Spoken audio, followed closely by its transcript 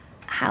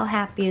how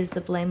happy is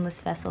the blameless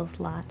vessel's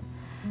lot?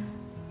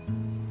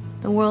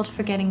 The world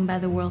forgetting by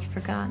the world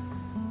forgot.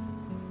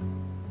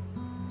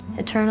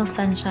 Eternal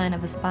sunshine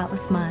of a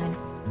spotless mind.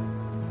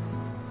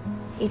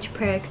 Each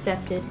prayer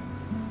accepted,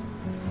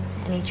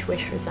 and each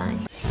wish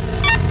resigned.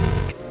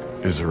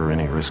 Is there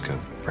any risk of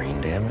brain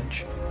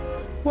damage?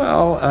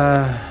 Well,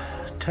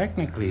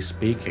 technically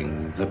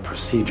speaking, the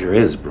procedure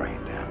is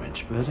brain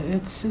damage, but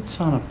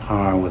it's on a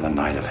par with a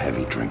night of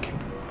heavy drinking.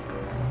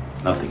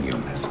 Nothing you'll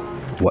miss.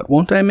 What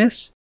won't I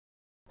miss?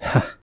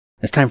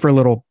 It's time for a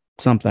little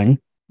something.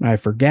 I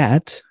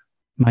forget.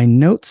 My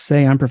notes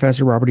say I'm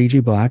Professor Robert E.G.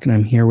 Black, and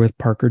I'm here with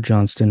Parker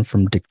Johnston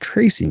from Dick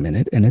Tracy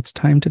Minute, and it's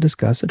time to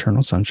discuss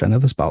Eternal Sunshine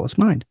of the Spotless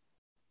Mind.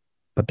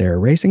 But they're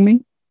erasing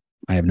me.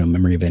 I have no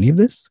memory of any of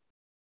this.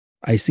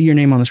 I see your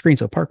name on the screen,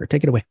 so Parker,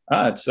 take it away.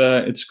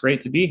 It's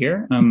great to be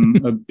here. I'm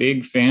a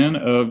big fan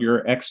of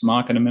your Ex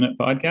Machina Minute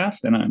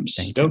podcast, and I'm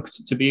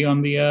stoked to be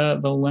on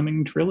the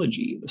Lemming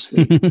trilogy this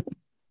week.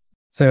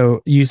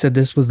 So you said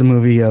this was the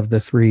movie of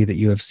the three that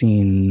you have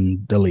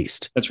seen the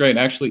least. That's right.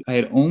 Actually, I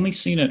had only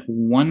seen it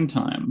one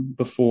time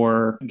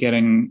before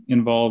getting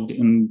involved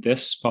in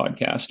this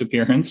podcast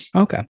appearance.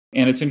 Okay.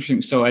 And it's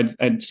interesting. So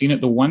I'd seen it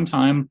the one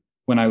time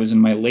when I was in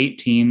my late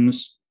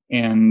teens.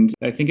 And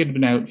I think it had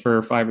been out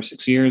for 5 or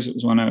 6 years. It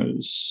was when I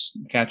was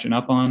catching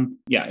up on.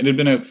 Yeah, it had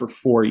been out for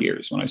 4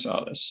 years when I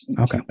saw this in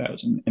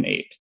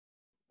 2008.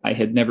 I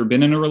had never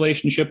been in a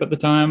relationship at the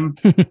time.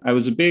 I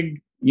was a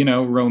big,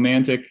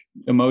 romantic,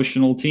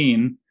 emotional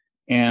teen.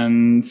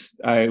 And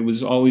I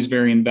was always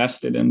very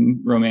invested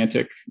in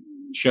romantic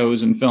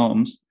shows and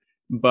films.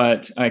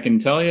 But I can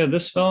tell you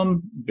this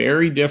film,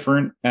 very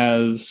different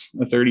as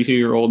a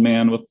 32-year-old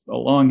man with a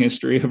long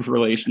history of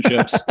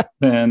relationships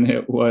than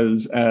it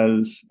was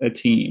as a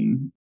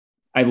teen.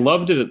 I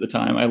loved it at the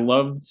time. I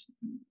loved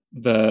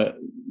the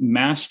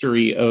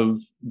mastery of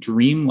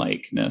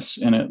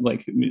dreamlikeness in it.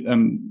 Like,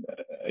 I'm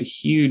a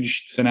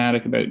huge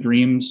fanatic about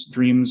dreams.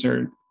 Dreams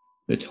are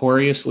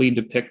notoriously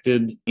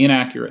depicted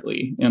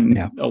inaccurately in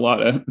a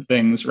lot of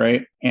things,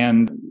 right?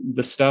 And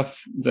the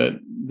stuff that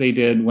they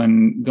did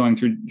when going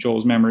through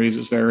Joel's memories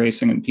as they're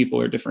racing, and people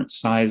are different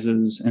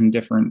sizes and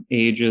different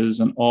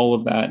ages and all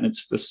of that, and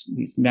it's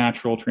these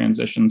natural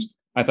transitions.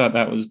 I thought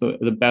that was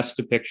the best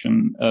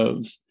depiction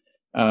of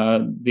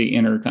the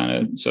inner kind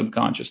of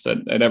subconscious that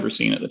I'd ever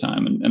seen at the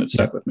time, and it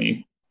stuck with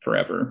me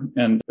forever.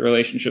 And the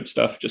relationship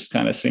stuff just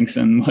kind of sinks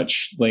in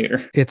much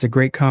later. It's a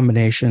great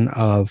combination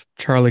of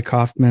Charlie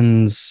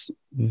Kaufman's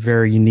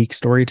very unique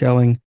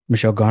storytelling,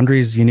 Michel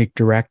Gondry's unique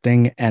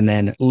directing, and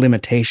then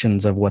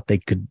limitations of what they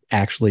could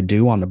actually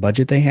do on the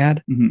budget they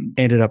had.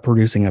 Ended up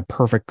producing a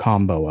perfect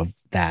combo of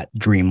that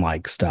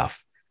dreamlike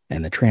stuff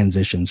and the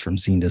transitions from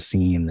scene to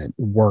scene that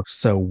work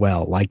so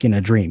well, like in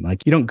a dream.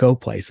 Like, you don't go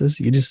places,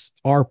 you just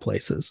are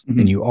places,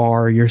 and you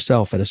are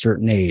yourself at a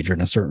certain age or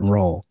in a certain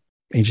role.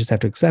 You just have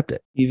to accept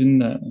it.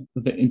 Even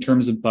in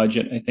terms of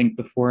budget, I think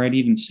before I'd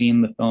even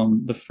seen the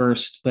film, the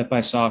first clip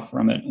I saw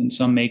from it in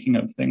some making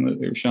of thing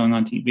that they were showing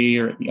on TV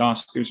or at the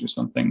Oscars or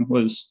something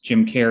was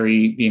Jim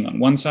Carrey being on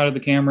one side of the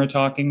camera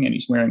talking, and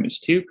he's wearing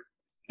his toque.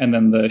 And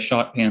then the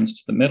shot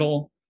pans to the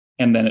middle,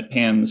 and then it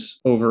pans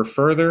over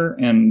further,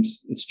 and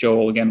it's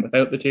Joel again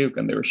without the toque.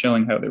 And they were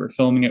showing how they were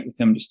filming it with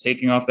him just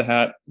taking off the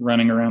hat,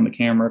 running around the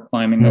camera,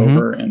 climbing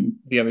over, and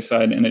the other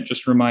side. And it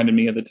just reminded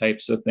me of the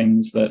types of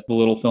things that the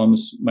little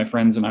films my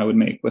friends and I would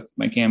make with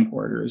my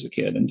camcorder as a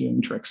kid, and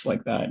doing tricks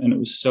like that. And it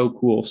was so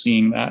cool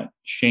seeing that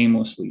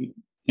shamelessly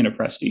in a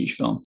prestige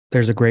film.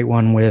 There's a great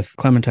one with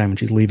Clementine when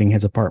she's leaving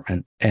his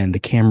apartment, and the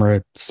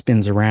camera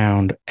spins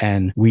around,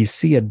 and we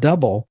see a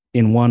double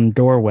in one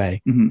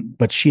doorway,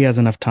 but she has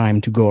enough time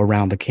to go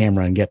around the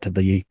camera and get to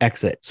the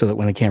exit so that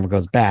when the camera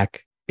goes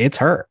back, it's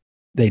her.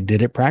 They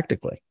did it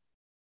practically.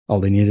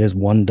 All they needed is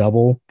one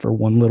double for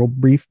one little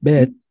brief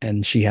bit,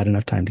 and she had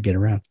enough time to get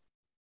around.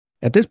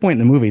 At this point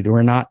in the movie,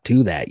 we're not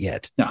to that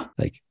yet. No.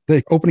 Like,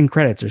 the opening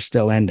credits are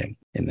still ending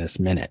in this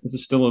minute. This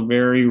is still a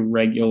very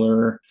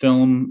regular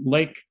film,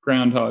 like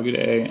Groundhog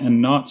Day,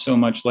 and not so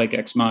much like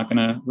Ex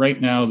Machina.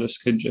 Right now, this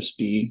could just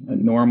be a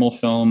normal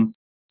film.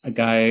 A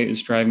guy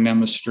is driving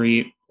down the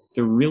street.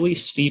 They're really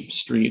steep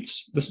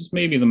streets. This is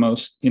maybe the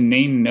most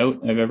inane note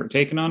I've ever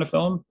taken on a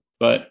film,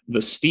 but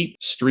the steep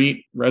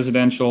street,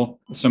 residential,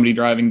 somebody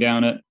driving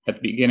down it at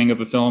the beginning of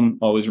a film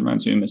always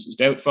reminds me of Mrs.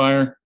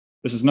 Doubtfire.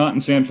 This is not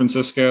in San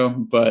Francisco,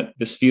 but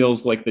this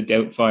feels like the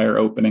Doubtfire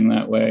opening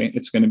that way.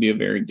 It's going to be a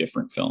very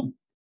different film.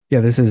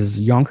 Yeah, this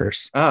is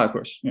Yonkers. Of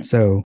course. Yeah.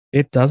 So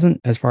it doesn't,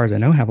 as far as I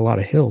know, have a lot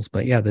of hills,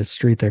 but yeah, this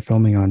street they're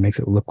filming on makes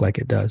it look like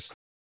it does.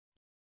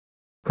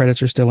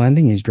 Credits are still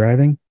ending. He's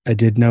driving. I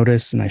did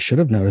notice, and I should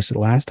have noticed it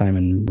last time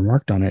and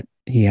remarked on it,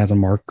 he has a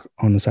mark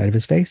on the side of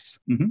his face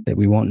that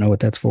we won't know what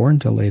that's for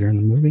until later in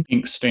the movie.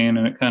 Ink stain,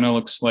 and it kind of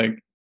looks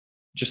like,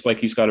 just like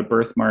he's got a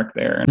birthmark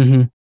there.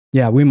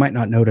 Yeah, we might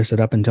not notice it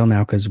up until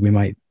now because we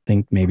might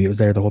think maybe it was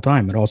there the whole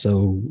time, but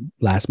also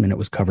last minute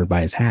was covered by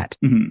his hat.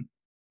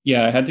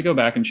 Yeah, I had to go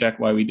back and check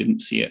why we didn't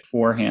see it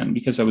beforehand,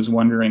 because I was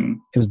wondering.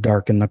 It was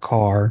dark in the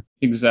car.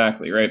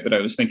 Exactly, right? But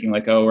I was thinking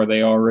like, oh, are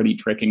they already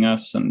tricking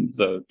us? And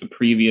the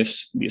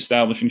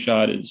establishing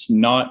shot is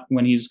not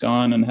when he's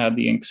gone and had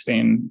the ink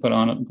stain put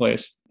on at the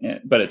place.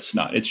 But it's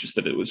not. It's just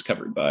that it was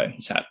covered by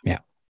his hat. Yeah.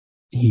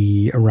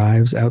 He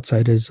arrives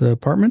outside his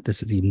apartment.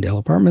 This is Edendale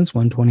Apartments,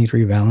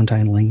 123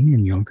 Valentine Lane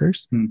in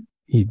Yonkers.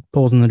 He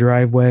pulls in the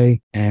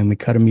driveway, and we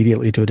cut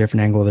immediately to a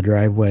different angle of the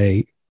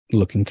driveway,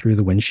 looking through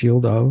the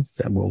windshield of,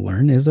 that we'll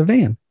learn is a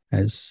van,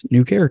 as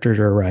new characters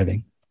are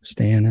arriving,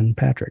 Stan and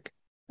Patrick,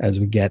 as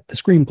we get the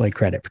screenplay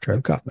credit for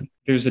Charlie Kaufman.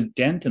 There's a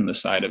dent in the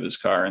side of his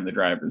car in the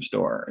driver's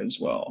door as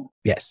well.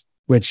 Yes,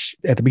 which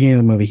at the beginning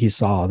of the movie, he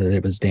saw that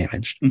it was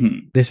damaged.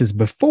 This is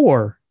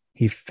before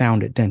he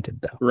found it dented,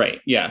 though.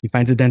 Right, yeah. He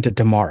finds it dented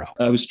tomorrow.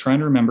 I was trying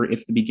to remember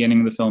if the beginning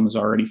of the film is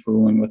already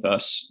fooling with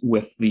us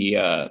with the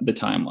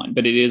timeline,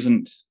 but it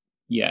isn't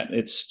yet.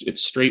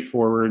 It's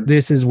straightforward.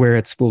 This is where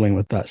it's fooling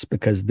with us,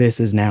 because this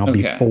is now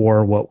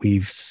before what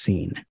we've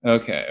seen.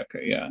 Okay,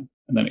 yeah.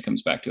 And then it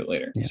comes back to it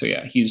later. Yeah. So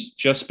yeah, he's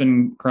just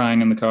been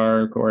crying in the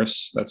car, of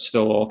course. That's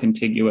still all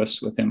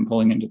contiguous with him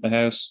pulling into the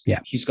house. Yeah.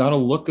 He's got a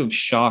look of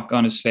shock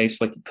on his face,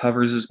 like he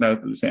covers his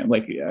mouth with his hand.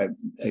 Like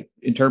I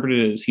interpret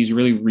it as he's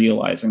really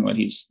realizing what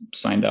he's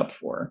signed up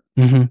for.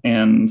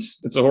 And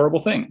it's a horrible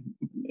thing,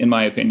 in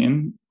my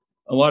opinion.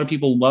 A lot of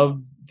people love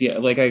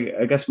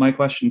I guess my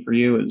question for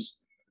you is,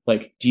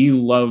 like, do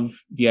you love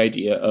the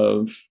idea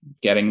of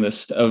getting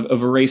this,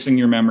 of erasing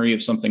your memory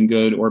of something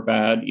good or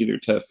bad, either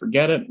to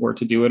forget it or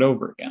to do it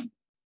over again?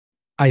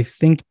 I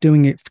think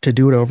doing it to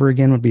do it over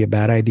again would be a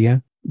bad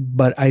idea,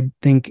 but I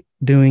think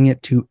doing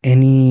it to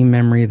any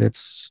memory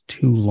that's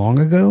too long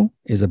ago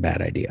is a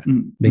bad idea,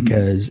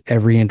 because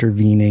every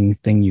intervening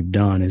thing you've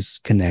done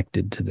is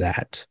connected to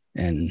that,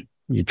 and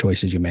your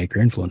choices you make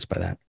are influenced by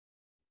that.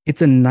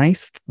 It's a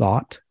nice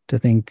thought to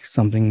think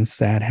something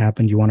sad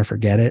happened, you want to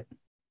forget it.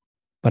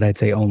 But I'd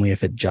say only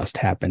if it just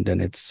happened and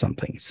it's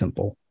something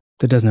simple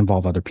that doesn't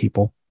involve other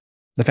people.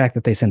 The fact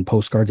that they send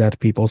postcards out to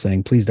people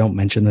saying, please don't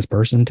mention this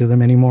person to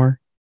them anymore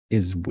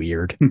is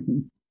weird.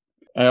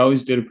 I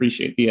always did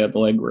appreciate the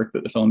legwork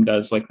that the film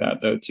does like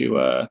that, though,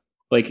 to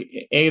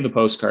the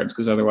postcards,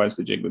 because otherwise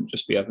the jig would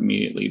just be up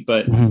immediately.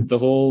 But the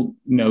whole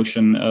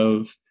notion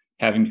of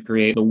having to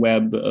create the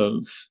web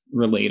of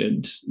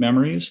related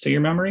memories to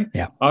your memory.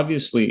 Yeah.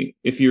 Obviously,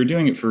 if you're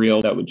doing it for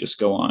real, that would just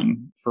go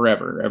on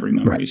forever. Every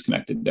memory is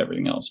connected to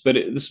everything else. But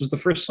this was the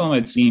first time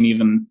I'd seen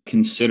even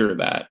consider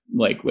that,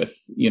 like with,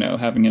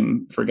 having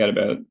him forget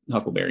about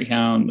Huckleberry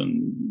Hound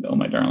and Oh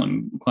My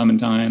Darling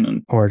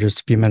Clementine. Or just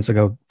a few minutes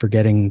ago,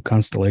 forgetting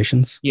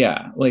constellations.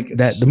 Yeah. Like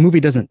that the movie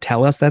doesn't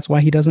tell us that's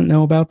why he doesn't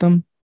know about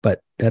them,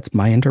 but that's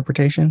my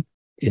interpretation,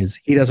 is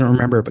he doesn't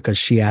remember it because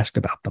she asked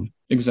about them.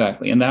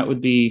 Exactly. And that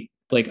would be,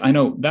 I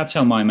know that's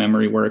how my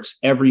memory works.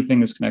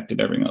 Everything is connected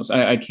to everything else.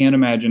 I can't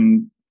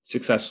imagine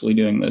successfully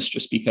doing this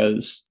just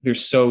because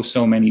there's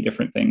so many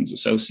different things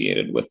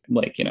associated with,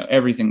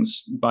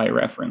 everything's by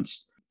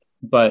reference.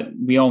 But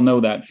we all know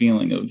that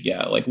feeling of,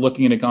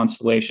 looking at a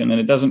constellation, and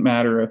it doesn't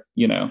matter if,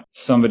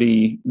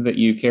 somebody that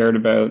you cared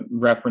about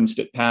referenced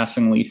it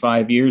passingly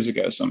 5 years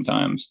ago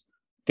sometimes.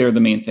 They're the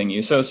main thing you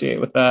associate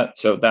with that.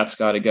 So that's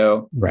got to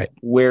go. Right.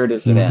 Where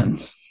does it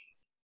end?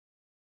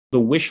 The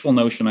wishful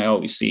notion I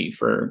always see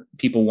for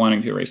people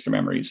wanting to erase their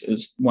memories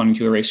is wanting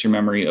to erase your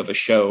memory of a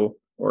show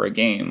or a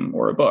game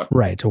or a book.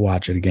 Right, to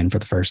watch it again for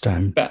the first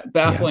time.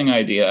 Baffling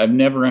idea. I've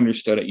never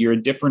understood it. You're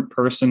a different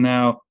person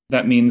now.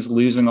 That means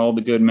losing all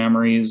the good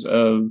memories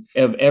of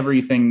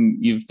everything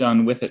you've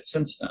done with it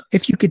since then.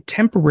 If you could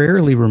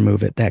temporarily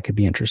remove it, that could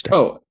be interesting.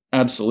 Oh,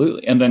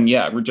 absolutely. And then,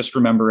 just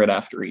remember it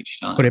after each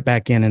time. Put it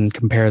back in and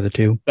compare the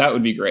two. That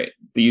would be great.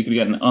 You could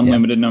get an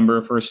unlimited number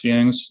of first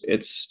viewings.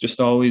 It's just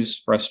always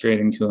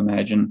frustrating to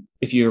imagine.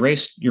 If you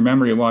erase your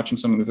memory of watching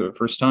something for the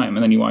first time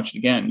and then you watch it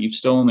again, you've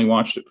still only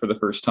watched it for the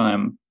first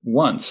time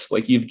once.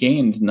 Like, you've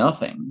gained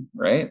nothing,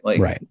 right?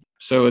 Right.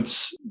 So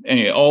it's,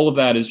 anyway, all of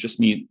that is just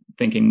me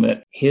thinking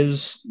that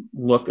his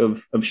look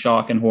of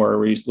shock and horror,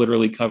 where he's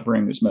literally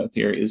covering his mouth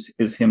here,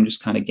 is him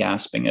just kind of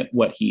gasping at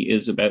what he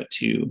is about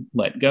to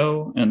let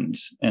go and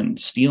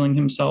steeling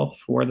himself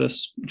for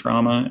this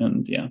trauma.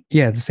 And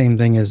the same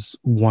thing as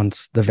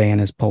once the van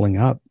is pulling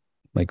up,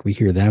 like we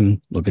hear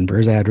them looking for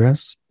his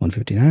address,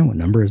 159. What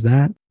number is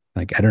that?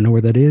 Like, I don't know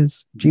where that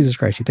is. Jesus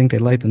Christ, you think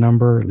they'd light the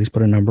number, or at least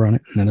put a number on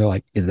it? And then they're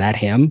like, is that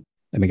him?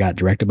 And we got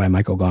directed by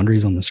Michael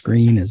Gondry's on the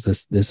screen. Is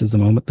this is the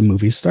moment the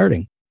movie's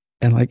starting?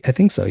 And I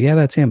think so. Yeah,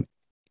 that's him.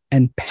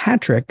 And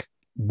Patrick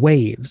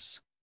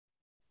waves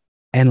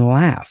and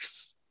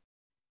laughs.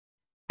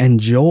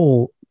 And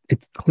Joel,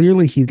 it's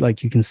clearly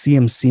you can see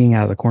him seeing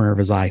out of the corner of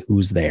his eye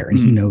who's there, and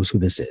he knows who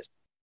this is.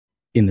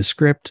 In the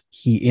script,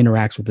 he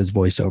interacts with his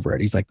voice over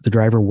it. He's like, the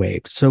driver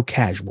waved, so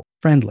casual,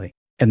 friendly.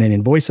 And then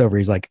in voiceover,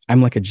 he's like,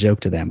 I'm like a joke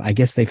to them. I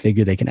guess they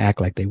figure they can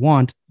act like they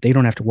want. They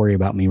don't have to worry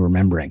about me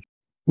remembering,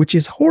 which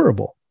is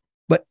horrible.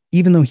 But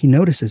even though he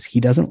notices, he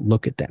doesn't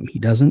look at them. He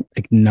doesn't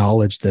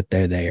acknowledge that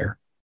they're there.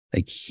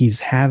 Like, he's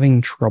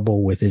having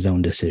trouble with his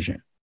own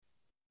decision.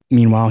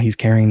 Meanwhile, he's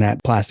carrying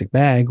that plastic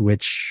bag,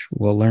 which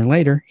we'll learn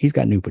later. He's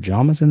got new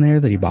pajamas in there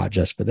that he bought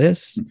just for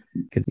this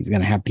because he's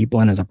going to have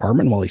people in his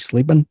apartment while he's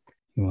sleeping.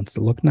 He wants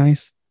to look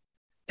nice.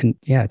 And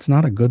yeah, it's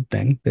not a good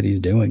thing that he's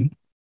doing.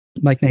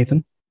 Like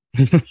Nathan.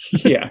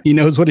 Yeah. He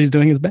knows what he's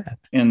doing is bad.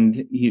 And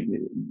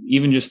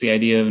even just the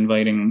idea of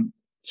inviting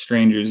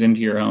strangers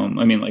into your home.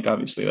 I mean, like,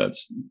 obviously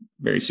that's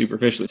very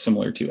superficially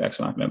similar to Ex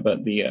Machina, but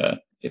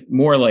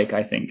more like,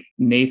 I think,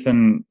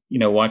 Nathan,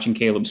 watching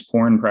Caleb's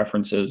porn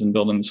preferences and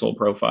building this whole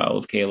profile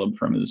of Caleb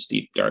from his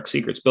deep, dark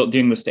secrets,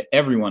 doing this to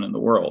everyone in the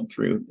world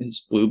through his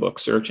Blue Book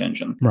search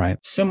engine.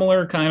 Right.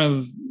 Similar kind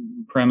of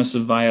premise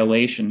of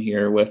violation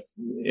here with,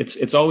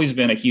 it's always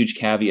been a huge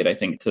caveat, I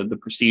think, to the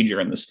procedure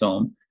in this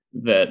film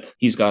that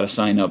he's got to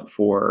sign up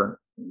for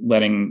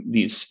letting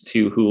these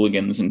two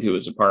hooligans into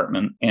his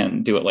apartment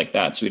and do it like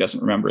that so he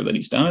doesn't remember that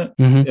he's done it.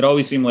 Mm-hmm. It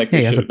always seemed like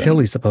he has a pill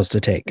he's supposed to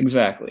take.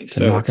 Exactly.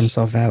 To knock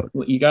himself out.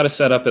 You got to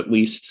set up at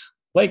least,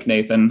 like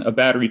Nathan, a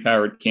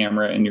battery-powered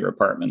camera in your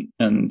apartment.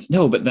 And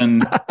no, but then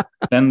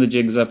the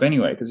jig's up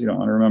anyway because you don't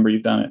want to remember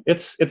you've done it.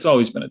 It's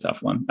always been a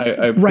tough one. I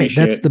appreciate right.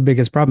 That's the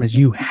biggest problem is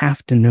you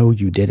have to know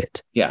you did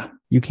it. Yeah.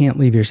 You can't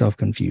leave yourself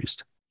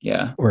confused.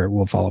 Yeah. Or it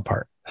will fall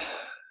apart.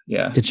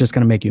 Yeah. It's just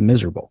going to make you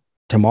miserable.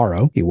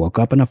 Tomorrow, he woke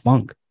up in a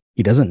funk.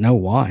 He doesn't know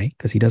why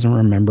because he doesn't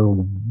remember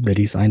that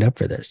he signed up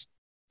for this.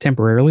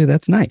 Temporarily,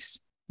 that's nice.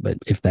 But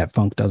if that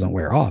funk doesn't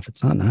wear off,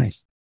 it's not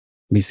nice.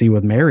 We see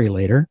with Mary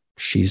later,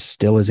 she's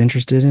still as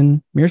interested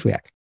in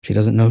Mierzwiak. She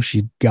doesn't know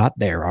she got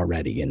there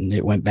already and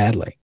it went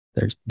badly.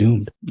 They're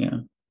doomed. Yeah.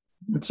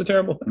 It's a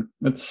terrible thing.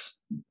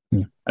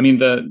 I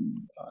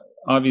mean,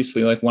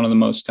 obviously, like, one of the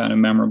most kind of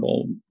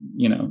memorable,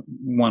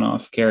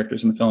 one-off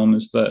characters in the film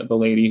is the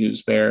lady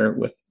who's there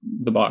with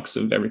the box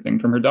of everything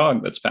from her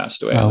dog that's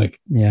passed away. Oh,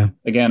 yeah.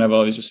 Again, I've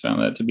always just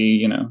found that to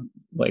be,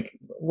 like,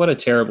 what a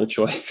terrible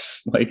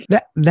choice. Like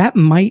that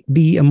might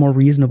be a more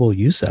reasonable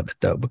use of it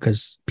though,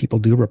 because people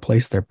do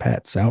replace their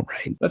pets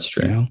outright. That's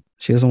true.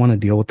 She doesn't want to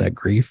deal with that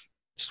grief.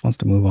 Just wants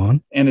to move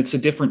on. And it's a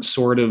different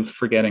sort of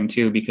forgetting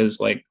too, because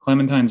like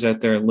Clementine's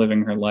out there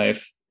living her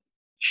life.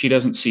 She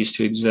doesn't cease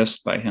to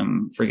exist by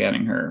him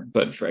forgetting her.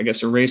 But for, I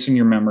guess, erasing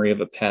your memory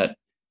of a pet,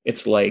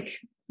 it's like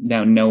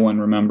now no one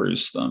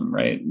remembers them,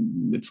 right?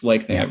 It's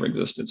like they never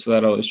existed. So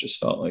that always just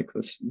felt like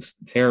this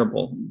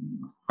terrible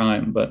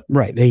crime. But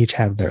right, they each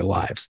have their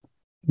lives.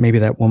 Maybe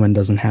that woman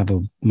doesn't have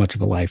much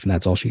of a life, and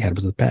that's all she had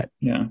was a pet.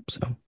 Yeah.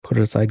 So put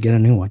it aside, get a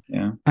new one.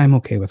 Yeah. I'm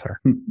okay with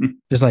her.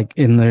 Just like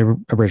in the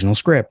original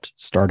script,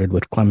 started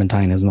with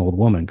Clementine as an old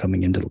woman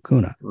coming into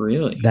Lacuna.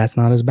 Really? That's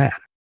not as bad.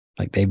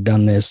 Like they've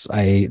done this.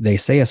 They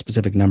say a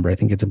specific number. I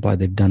think it's implied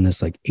they've done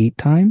this like 8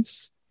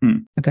 times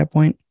at that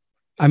point.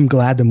 I'm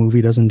glad the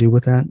movie doesn't do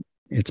with that.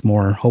 It's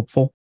more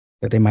hopeful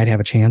that they might have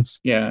a chance.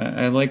 Yeah,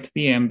 I liked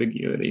the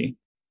ambiguity.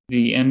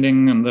 The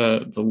ending and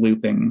the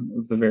looping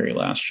of the very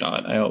last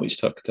shot, I always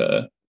took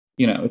to,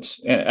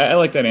 I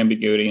like that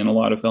ambiguity in a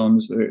lot of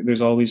films.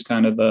 There's always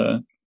kind of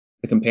the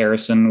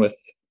comparison with,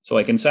 so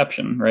like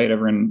Inception, right?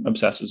 Everyone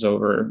obsesses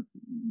over,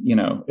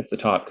 if the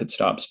top could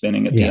stop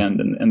spinning at the end.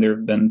 And there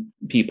have been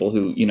people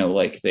who,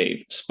 like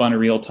they've spun a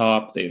real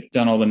top. They've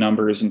done all the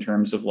numbers in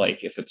terms of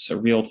like, if it's a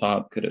real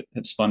top, could it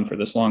have spun for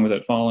this long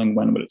without falling?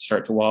 When would it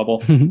start to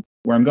wobble?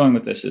 Where I'm going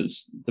with this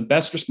is the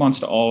best response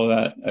to all of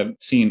that I've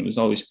seen was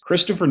always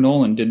Christopher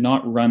Nolan did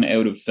not run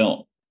out of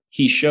film.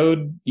 He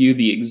showed you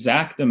the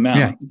exact amount.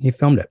 Yeah, he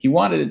filmed it. He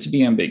wanted it to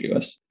be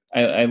ambiguous.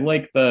 I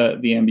like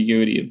the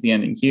ambiguity of the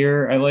ending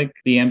here. I like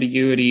the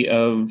ambiguity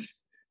of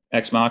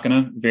Ex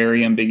Machina,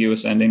 very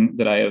ambiguous ending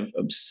that I have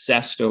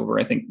obsessed over.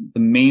 I think the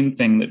main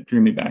thing that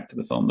drew me back to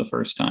the film the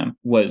first time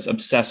was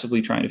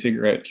obsessively trying to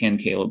figure out, can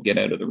Caleb get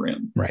out of the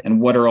room? Right.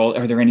 And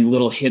are there any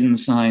little hidden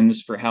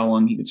signs for how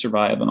long he could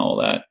survive and all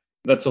that?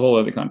 That's a whole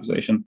other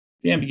conversation.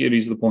 The ambiguity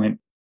is the point.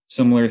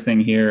 Similar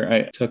thing here.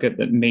 I took it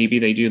that maybe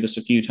they do this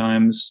a few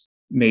times,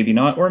 maybe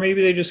not, or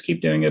maybe they just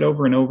keep doing it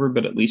over and over,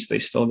 but at least they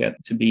still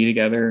get to be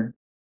together.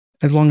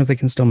 As long as they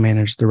can still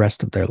manage the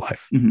rest of their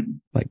life, Mm-hmm.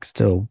 like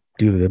still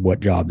do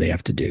what job they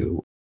have to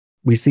do.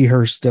 We see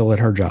her still at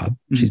her job.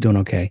 Mm-hmm. She's doing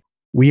okay.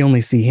 We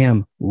only see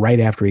him right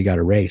after he got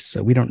erased.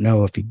 So we don't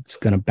know if he's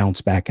going to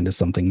bounce back into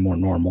something more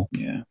normal.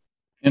 Yeah.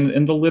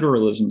 And the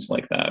literalisms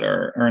like that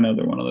are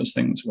another one of those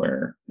things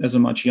where, as a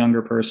much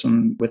younger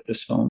person with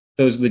this film,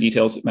 those are the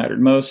details that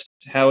mattered most.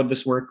 How would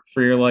this work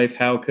for your life?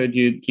 How could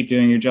you keep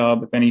doing your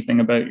job if anything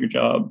about your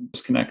job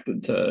was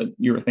connected to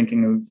you were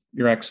thinking of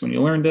your ex when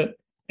you learned it?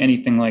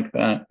 Anything like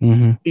that.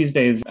 Mm-hmm. These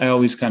days, I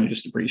always kind of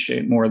just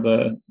appreciate more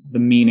the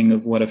meaning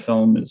of what a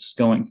film is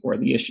going for,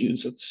 the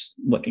issues it's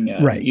looking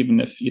at, right. Even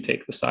if you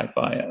take the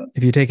sci-fi out.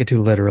 If you take it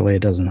too literally,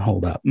 it doesn't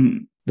hold up.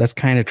 Mm. That's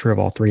kind of true of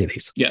all 3 of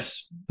these.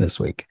 Yes. This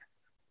week.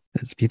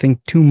 If you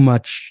think too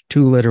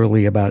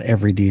literally about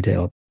every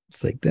detail,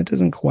 it's like, that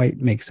doesn't quite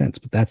make sense,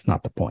 but that's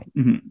not the point.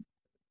 Mm-hmm.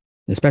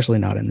 Especially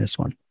not in this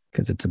one,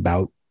 because it's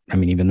about,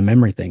 even the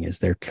memory thing is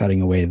they're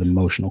cutting away the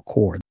emotional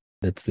core.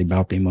 That's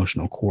about the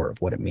emotional core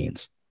of what it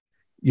means.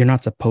 You're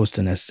not supposed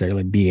to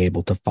necessarily be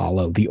able to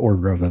follow the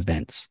order of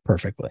events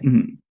perfectly.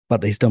 Mm-hmm. but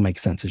they still make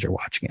sense as you're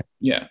watching it.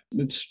 Yeah,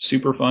 it's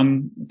super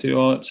fun to do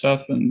all that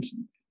stuff. And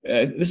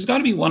this has got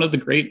to be one of the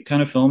great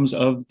kind of films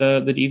of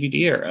the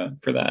DVD era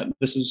for that.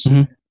 This is,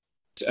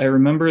 I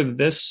remember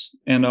this,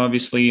 and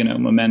obviously, you know,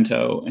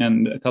 Memento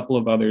and a couple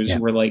of others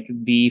were like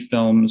the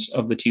films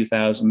of the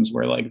 2000s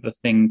where like the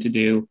thing to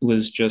do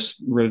was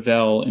just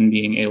revel in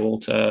being able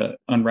to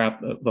unwrap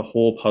the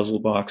whole puzzle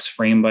box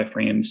frame by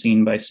frame,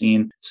 scene by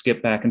scene,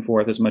 skip back and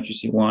forth as much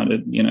as you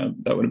wanted. You know,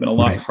 that would have been a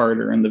lot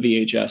harder in the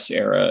VHS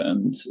era.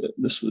 And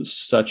this was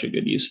such a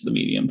good use of the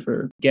medium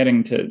for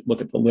getting to look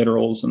at the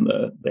literals and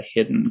the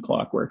hidden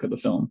clockwork of the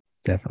film.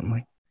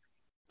 Definitely.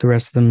 The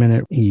rest of the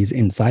minute, he's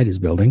inside his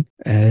building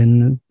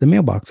and the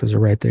mailboxes are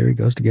right there. He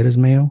goes to get his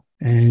mail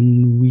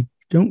and we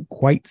don't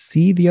quite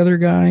see the other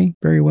guy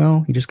very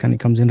well. He just kind of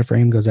comes into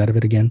frame, goes out of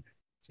it again.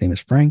 His name is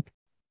Frank.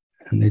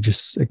 And they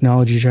just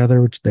acknowledge each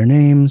other, which their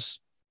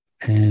names.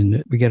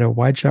 And we get a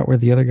wide shot where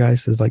the other guy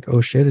says like, oh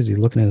shit, as he's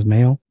looking at his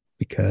mail,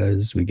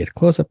 because we get a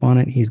close up on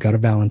it. He's got a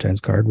Valentine's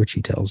card, which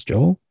he tells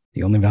Joel,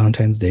 the only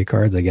Valentine's Day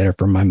cards I get are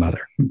from my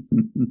mother.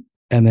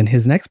 And then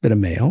his next bit of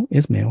mail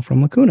is mail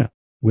from Lacuna,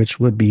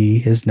 which would be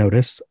his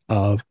notice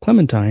of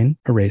Clementine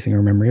erasing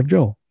her memory of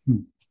Joel.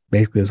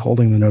 Basically is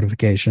holding the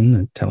notification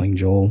and telling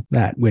Joel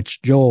that,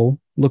 which Joel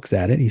looks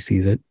at it, he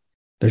sees it.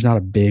 There's not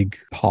a big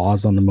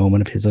pause on the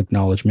moment of his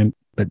acknowledgement,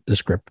 but the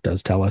script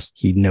does tell us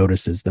he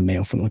notices the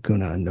mail from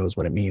Lacuna and knows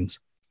what it means.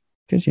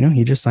 Because, you know,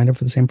 he just signed up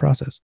for the same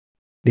process.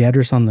 The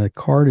address on the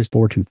card is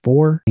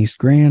 424 East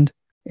Grand.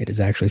 It is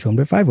actually filmed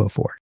at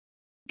 504.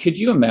 Could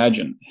you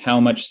imagine how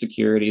much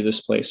security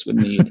this place would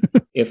need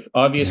if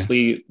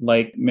obviously,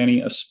 like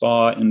many a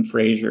spa in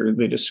Frasier,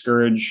 they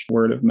discourage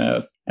word of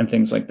mouth and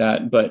things like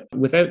that. But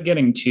without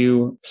getting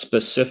too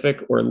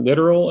specific or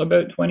literal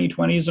about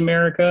 2020's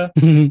America,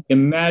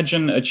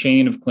 imagine a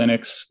chain of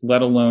clinics,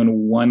 let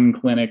alone one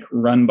clinic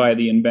run by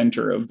the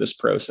inventor of this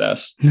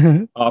process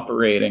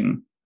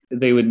operating.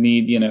 They would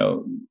need, you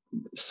know,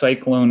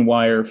 cyclone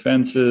wire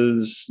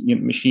fences, you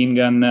know, machine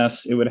gun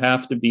nests. It would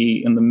have to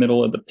be in the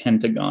middle of the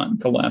Pentagon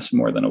to last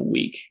more than a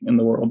week in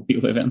the world we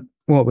live in.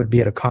 Well, it would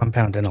be at a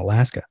compound in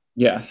Alaska.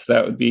 Yes,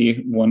 that would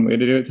be one way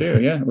to do it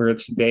too. Yeah, where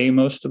it's day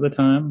most of the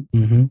time.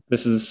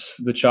 This is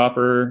the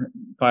chopper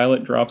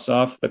pilot drops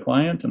off the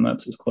client, and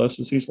that's as close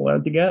as he's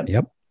allowed to get.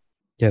 Yep.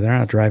 Yeah, they're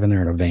not driving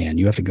there in a van.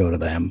 You have to go to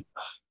them.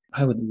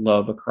 I would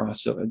love a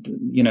crossover.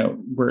 You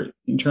know, where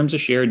in terms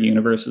of shared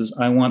universes,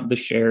 I want the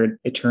shared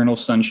Eternal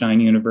Sunshine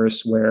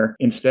universe where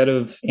instead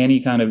of any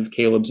kind of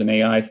Caleb's an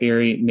AI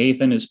theory,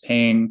 Nathan is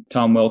paying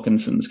Tom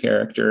Wilkinson's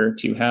character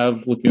to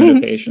have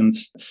Lacuna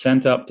patients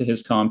sent up to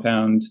his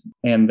compound,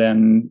 and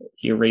then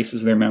he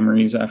erases their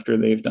memories after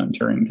they've done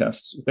Turing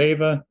tests with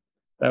Ava.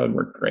 That would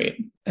work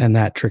great. And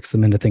that tricks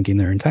them into thinking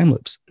they're in time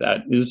loops.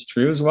 That is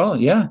true as well.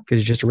 Yeah. Because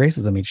he just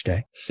erases them each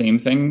day. Same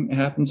thing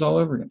happens all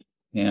over again.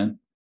 Man.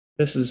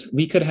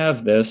 We could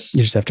have this.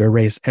 You just have to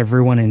erase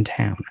everyone in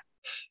town.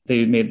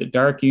 They made the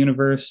Dark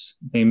Universe.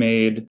 They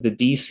made the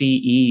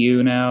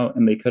DCEU now,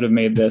 and they could have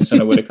made this, and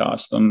it would have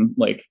cost them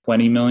like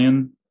 $20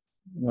 million.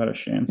 What a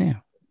shame. Yeah.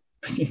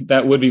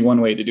 That would be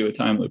one way to do a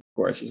time loop, of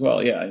course, as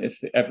well. Yeah.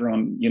 If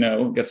everyone, you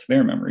know, gets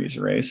their memories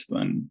erased,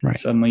 then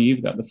suddenly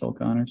you've got the Phil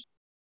Connors.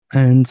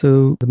 And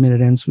so the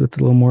minute ends with a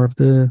little more of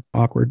the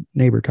awkward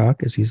neighbor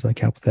talk, as he's like,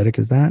 how pathetic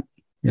is that?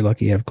 You're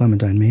lucky you have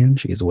Clementine, man.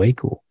 She is way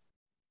cool.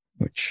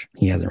 Which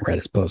he hasn't read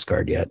his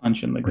postcard yet.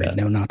 Punch in the gut.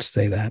 No, not to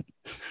say that.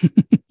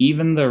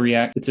 Even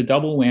it's a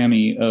double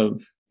whammy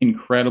of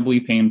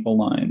incredibly painful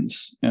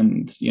lines.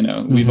 And, you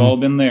know, we've all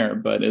been there,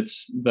 but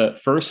it's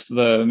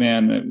the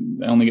man,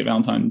 I only get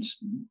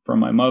Valentine's from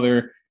my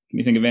mother. Can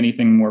you think of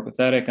anything more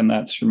pathetic? And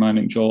that's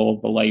reminding Joel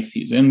of the life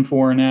he's in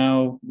for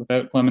now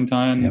without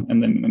Clementine. Yep.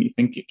 And then when you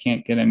think it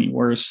can't get any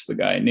worse, the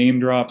guy name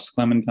drops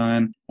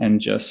Clementine, and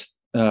just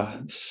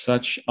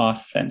such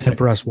authentic. And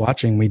for us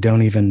watching, we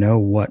don't even know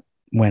what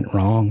went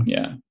wrong.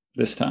 Yeah,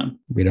 this time.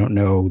 We don't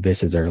know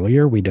this is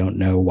earlier. We don't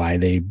know why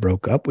they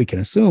broke up. We can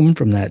assume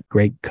from that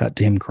great cut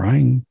to him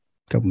crying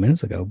a couple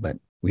minutes ago, but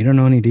we don't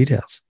know any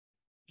details.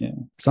 Yeah.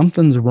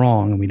 Something's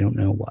wrong and we don't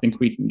know what. I think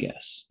we can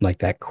guess. Like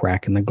that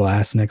crack in the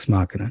glass in Ex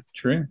Machina.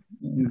 True.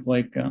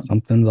 Like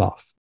something's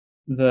off.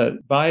 The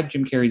vibe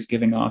Jim Carrey's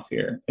giving off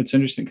here, it's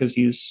interesting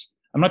because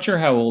I'm not sure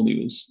how old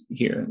he was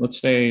here.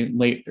 Let's say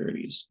late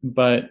 30s,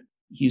 but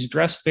he's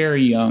dressed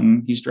very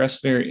young. His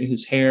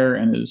hair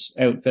and his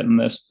outfit in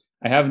this.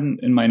 I have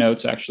in my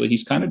notes, actually,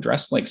 he's kind of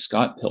dressed like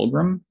Scott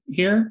Pilgrim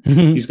here.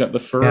 He's got the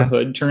fur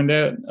hood turned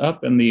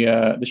up and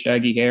the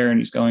shaggy hair, and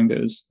he's going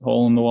to his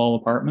hole in the wall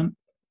apartment.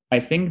 I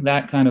think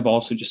that kind of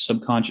also just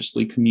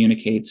subconsciously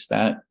communicates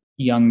that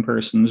young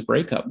person's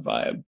breakup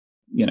vibe.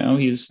 You know,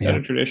 he's at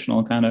a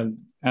traditional kind of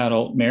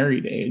adult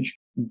married age,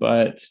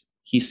 but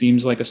he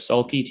seems like a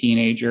sulky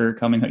teenager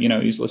coming, you know,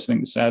 he's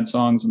listening to sad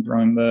songs and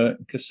throwing the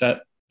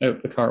cassette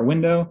out the car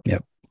window.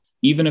 Yep.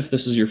 Even if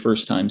this is your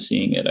first time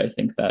seeing it, I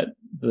think that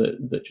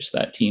the just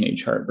that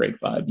teenage heartbreak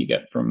vibe you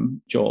get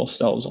from Joel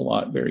sells a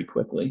lot very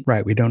quickly.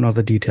 Right. We don't know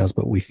the details,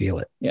 but we feel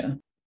it. Yeah.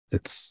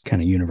 It's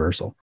kind of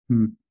universal.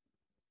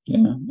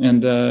 Yeah.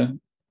 And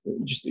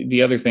just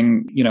the other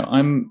thing,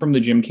 I'm from the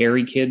Jim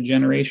Carrey kid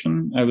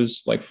generation. I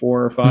was like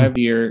 4 or 5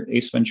 the year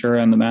Ace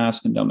Ventura and The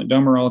Mask and Dumb and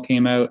Dumber all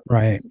came out.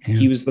 Right. Yeah.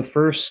 He was the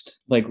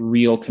first like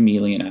real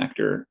chameleon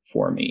actor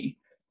for me.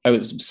 I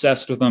was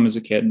obsessed with him as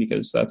a kid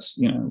because that's,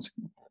 it's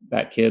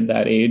that kid,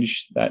 that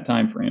age, that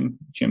time frame,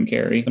 Jim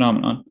Carrey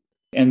phenomenon.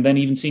 And then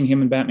even seeing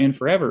him in Batman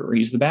Forever, where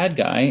he's the bad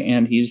guy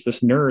and he's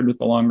this nerd with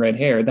the long red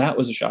hair, that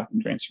was a shocking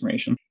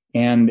transformation.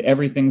 And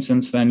everything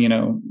since then,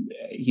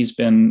 he's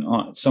been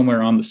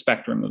somewhere on the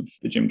spectrum of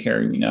the Jim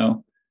Carrey we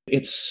know.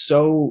 It's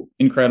so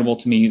incredible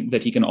to me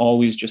that he can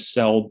always just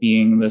sell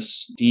being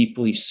this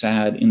deeply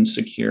sad,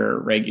 insecure,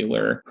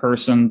 regular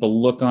person. The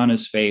look on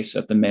his face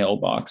at the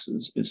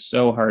mailboxes is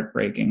so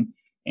heartbreaking.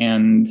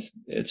 And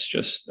it's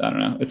just, I don't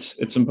know,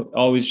 it's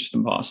always just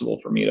impossible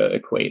for me to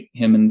equate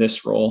him in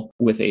this role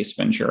with Ace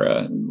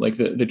Ventura. Like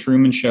the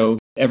Truman Show,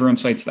 everyone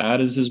cites that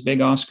as his big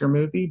Oscar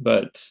movie,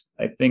 but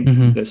I think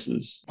this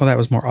is... Well, that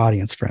was more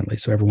audience friendly,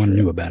 so everyone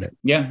knew about it.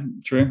 Yeah,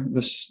 true.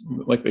 This,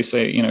 like they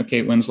say,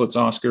 Kate Winslet's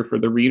Oscar for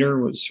The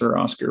Reader was her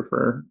Oscar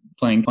for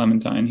playing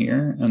Clementine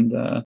here.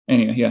 And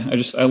anyway, yeah,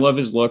 I love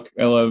his look.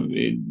 I love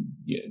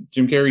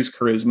Jim Carrey's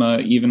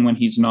charisma, even when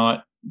he's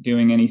not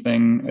doing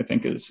anything, I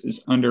think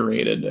is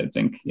underrated. I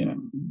think,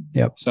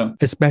 Yep. So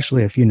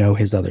especially if you know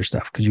his other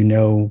stuff, because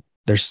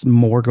there's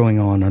more going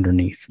on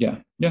underneath. Yeah.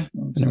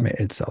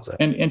 It sells it.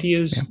 And he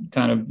is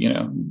kind of,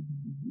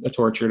 a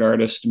tortured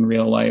artist in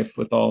real life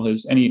with all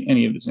his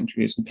any of his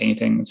entries in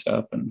painting and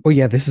stuff. And well,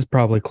 yeah, this is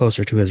probably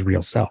closer to his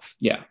real self.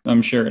 Yeah,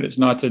 I'm sure it is.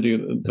 Not to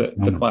do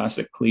the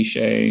classic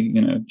cliche,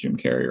 Jim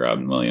Carrey,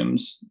 Robin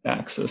Williams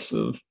axis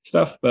of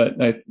stuff, but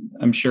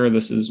I'm sure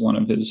this is one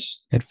of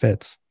his. It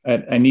fits.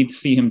 I need to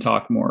see him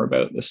talk more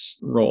about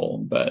this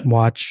role, but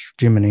watch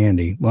Jim and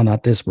Andy. Well,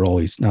 not this role.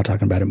 He's not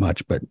talking about it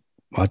much, but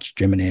watch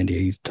Jim and Andy.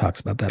 He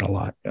talks about that a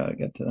lot. Gotta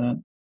get to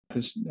that.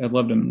 Because I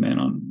loved him in Man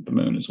on the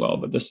Moon as well.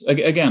 But this,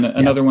 again,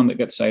 another one that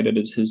gets cited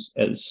is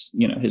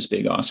his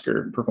big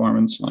Oscar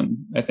performance,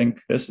 when I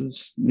think this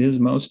is his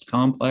most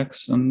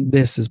complex. And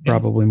this is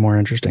probably more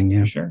interesting.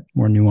 Yeah. Sure.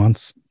 More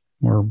nuance,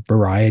 more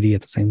variety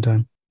at the same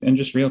time. And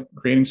just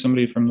creating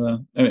somebody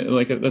from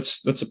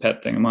that's a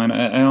pet thing of mine.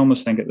 I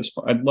almost think at this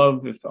point, I'd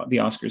love if the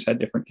Oscars had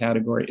different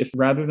category. If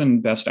rather than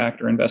Best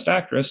Actor and Best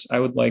Actress, I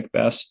would like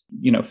Best,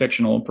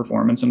 fictional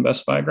performance and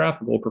Best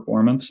Biographical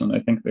Performance. And I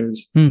think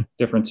there's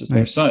differences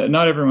there. So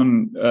not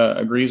everyone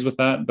agrees with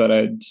that, but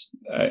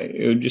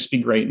it would just be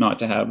great not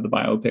to have the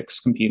biopics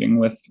competing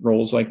with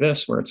roles like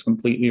this, where it's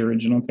completely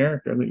original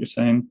character that you're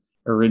saying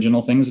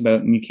original things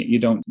about, and you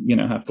don't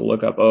have to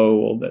look up,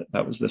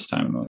 that was this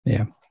time.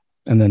 Yeah.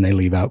 And then they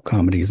leave out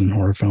comedies and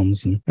horror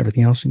films and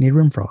everything else. You need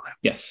room for all that.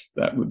 Yes,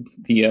 that would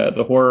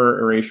the horror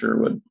erasure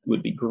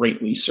would be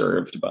greatly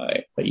served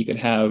by that. You could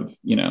have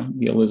the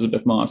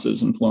Elizabeth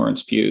Mosses and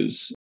Florence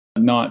Pughs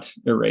not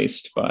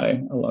erased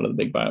by a lot of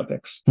the big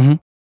biopics. Mm-hmm.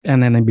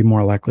 And then they'd be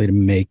more likely to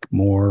make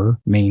more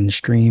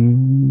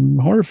mainstream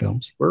horror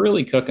films. We're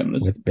really cooking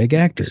this with big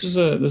actors.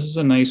 This is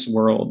a nice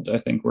world I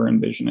think we're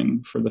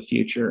envisioning for the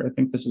future. I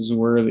think this is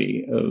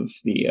worthy of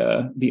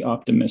the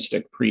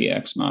optimistic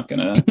pre-Ex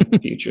Machina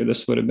future.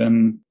 This would have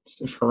been,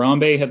 if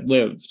Harambe had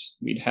lived,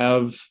 we'd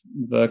have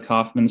the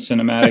Kaufman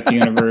cinematic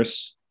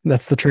universe.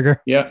 That's the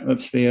trigger. Yeah,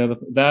 that's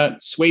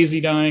that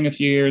Swayze dying a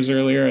few years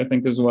earlier, I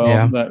think, as well.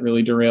 Yeah. That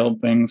really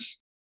derailed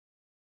things.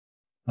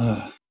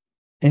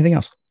 Anything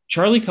else?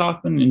 Charlie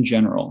Kaufman in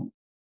general,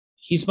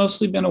 he's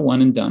mostly been a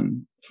one and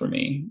done for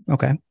me.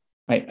 Okay.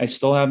 I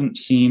still haven't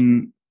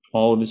seen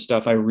all of his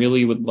stuff. I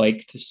really would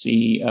like to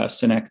see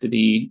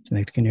Synecdoche,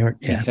 New York.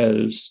 Yeah.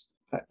 Because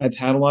I've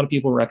had a lot of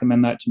people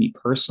recommend that to me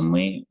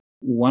personally.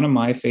 One of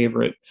my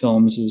favorite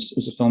films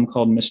is a film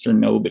called Mr.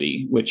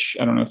 Nobody, which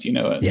I don't know if you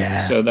know it. Yeah.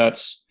 So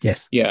that's...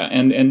 Yes. Yeah.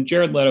 And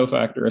Jared Leto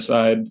factor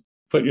aside,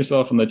 put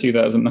yourself in the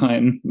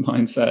 2009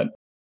 mindset.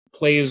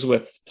 Plays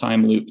with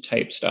time loop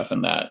type stuff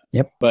in that.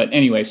 Yep. But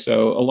anyway,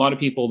 so a lot of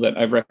people that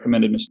I've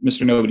recommended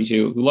Mr. Nobody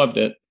to, who loved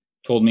it,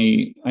 told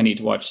me I need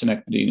to watch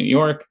Synecdoche, New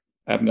York.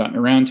 I haven't gotten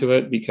around to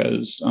it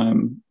because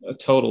I'm a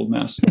total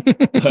mess,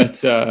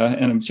 but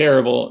and I'm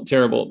terrible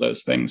at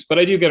those things. But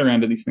I do get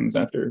around to these things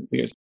after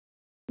years.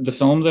 The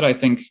film that I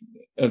think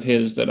of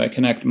his that I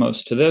connect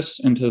most to this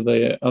and to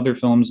the other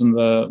films in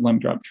the Lem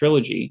Drop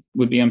trilogy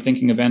would be I'm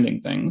Thinking of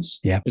Ending Things.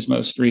 Yeah. His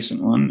most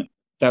recent one.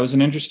 That was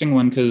an interesting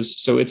one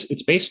because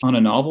it's based on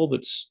a novel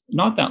that's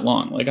not that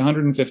long, like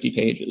 150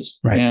 pages.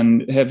 Right.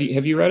 And have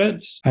you read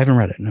it? I haven't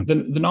read it. No.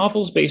 The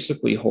novel's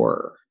basically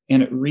horror,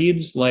 and it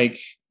reads like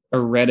a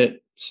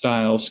Reddit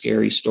style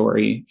scary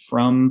story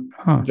from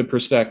the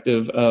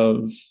perspective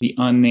of the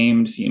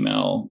unnamed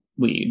female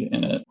lead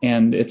in it,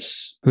 and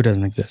it's who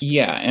doesn't exist.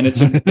 Yeah, and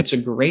it's a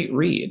great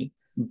read.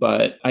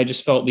 But I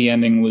just felt the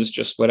ending was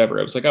just whatever.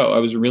 I was like, I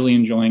was really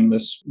enjoying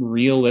this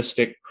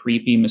realistic,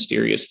 creepy,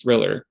 mysterious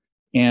thriller.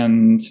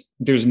 And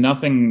there's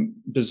nothing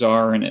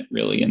bizarre in it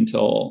really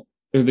until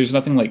there's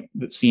nothing like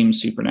that seems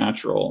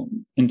supernatural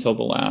until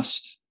the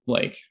last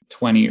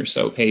 20 or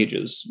so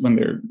pages when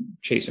they're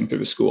chasing through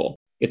the school.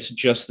 It's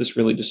just this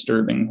really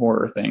disturbing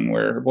horror thing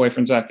where her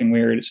boyfriend's acting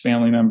weird, his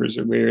family members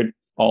are weird,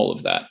 all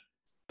of that.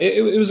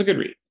 It was a good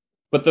read.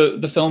 But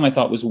the film I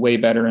thought was way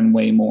better and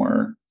way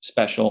more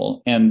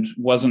special and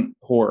wasn't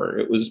horror.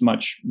 It was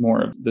much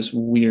more of this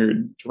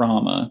weird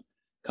drama,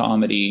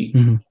 comedy,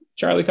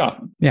 Charlie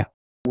Kaufman. Yeah.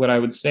 What I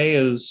would say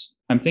is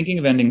I'm thinking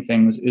of ending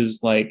things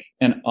is like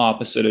an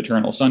opposite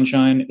Eternal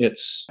Sunshine.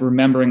 It's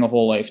remembering a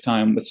whole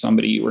lifetime with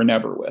somebody you were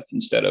never with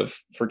instead of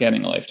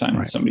forgetting a lifetime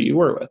with somebody you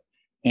were with.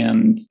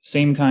 And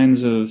same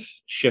kinds of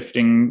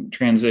shifting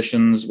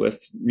transitions with,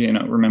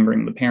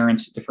 remembering the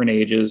parents at different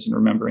ages and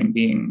remembering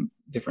being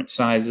different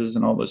sizes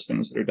and all those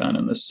things that are done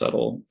in this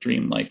subtle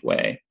dreamlike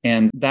way.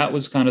 And that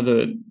was kind of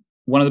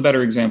one of the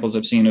better examples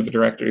I've seen of a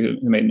director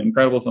who made an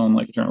incredible film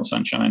like Eternal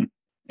Sunshine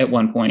at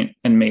one point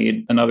and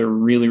made another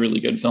really, really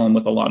good film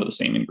with a lot of the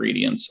same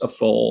ingredients a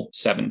full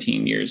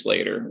 17 years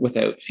later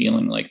without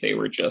feeling like they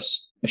were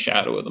just a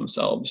shadow of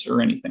themselves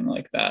or anything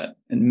like that,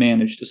 and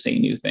managed to say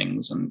new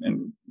things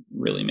and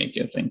really make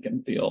you think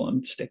and feel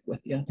and stick with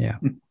you. Yeah.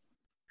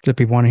 If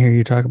people want to hear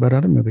you talk about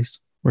other movies,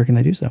 where can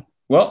they do so?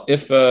 Well,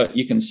 if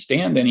you can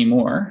stand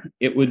anymore,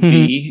 it would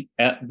be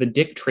at the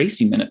Dick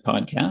Tracy Minute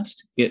podcast.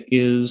 It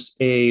is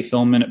a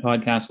film minute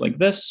podcast like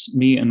this.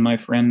 Me and my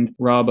friend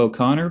Rob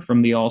O'Connor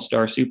from the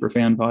All-Star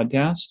Superfan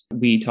podcast.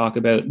 We talk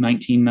about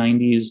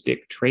 1990s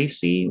Dick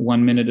Tracy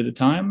 1 minute at a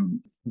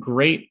time.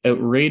 Great,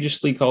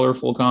 outrageously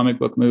colorful comic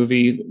book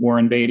movie that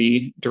Warren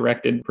Beatty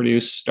directed,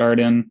 produced,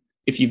 starred in.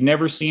 If you've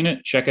never seen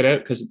it, check it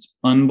out because it's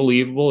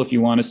unbelievable. If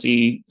you want to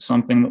see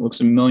something that looks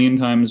a million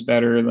times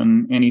better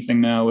than anything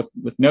now with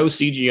no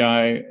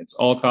CGI, it's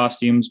all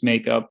costumes,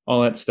 makeup,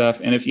 all that stuff.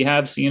 And if you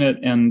have seen it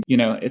and,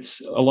 it's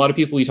a lot of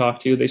people you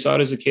talk to, they saw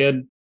it as a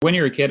kid. When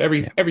you're a kid,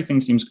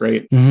 everything seems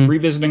great.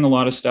 Revisiting a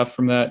lot of stuff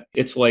from that,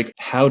 it's like,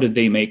 how did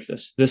they make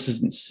this? This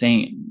is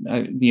insane.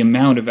 The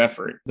amount of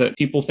effort that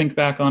people think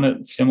back on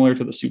it, similar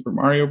to the Super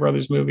Mario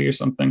Brothers movie or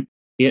something.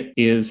 It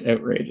is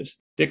outrageous.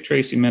 Dick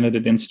Tracy Minute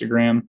at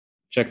Instagram.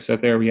 Check us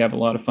out there. We have a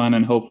lot of fun,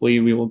 and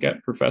hopefully we will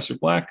get Professor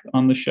Black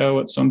on the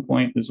show at some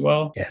point as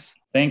well. Yes.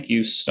 Thank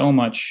you so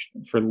much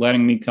for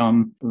letting me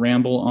come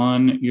ramble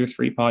on your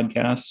 3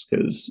 podcasts,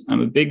 because I'm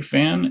a big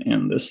fan,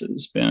 and this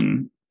has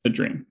been a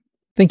dream.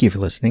 Thank you for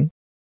listening.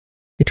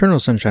 Eternal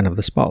Sunshine of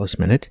the Spotless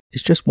Minute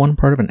is just one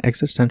part of an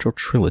existential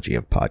trilogy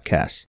of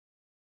podcasts.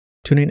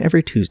 Tune in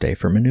every Tuesday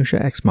for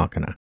Minutia Ex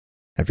Machina,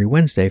 every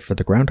Wednesday for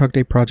the Groundhog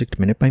Day Project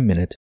Minute by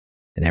Minute,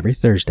 and every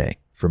Thursday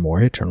for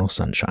more Eternal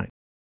Sunshine.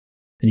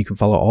 And you can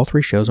follow all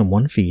 3 shows on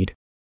one feed.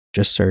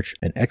 Just search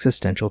an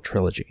existential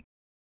trilogy.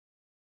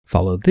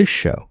 Follow this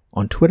show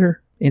on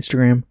Twitter,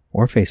 Instagram,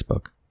 or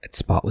Facebook at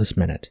Spotless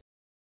Minute.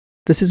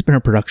 This has been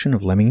a production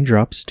of Lemming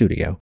Drops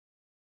Studio.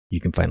 You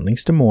can find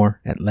links to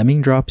more at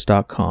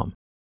lemmingdrops.com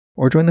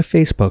or join the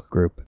Facebook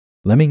group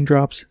Lemming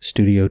Drops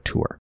Studio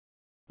Tour.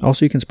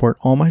 Also, you can support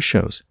all my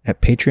shows at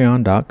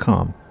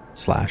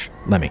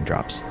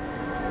patreon.com/lemmingdrops.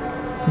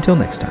 Until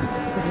next time.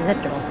 This is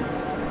it, Joel.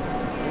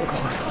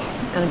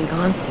 It's gonna be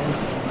gone soon.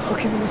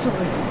 Okay, I'm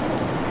sorry.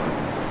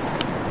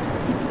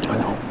 I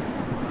know.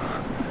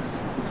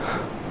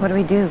 What do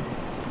we do?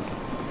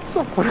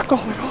 I'm gonna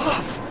call it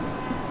off.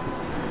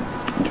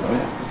 Enjoy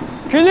it.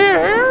 Can you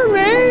hear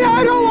me?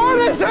 I don't want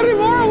this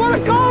anymore!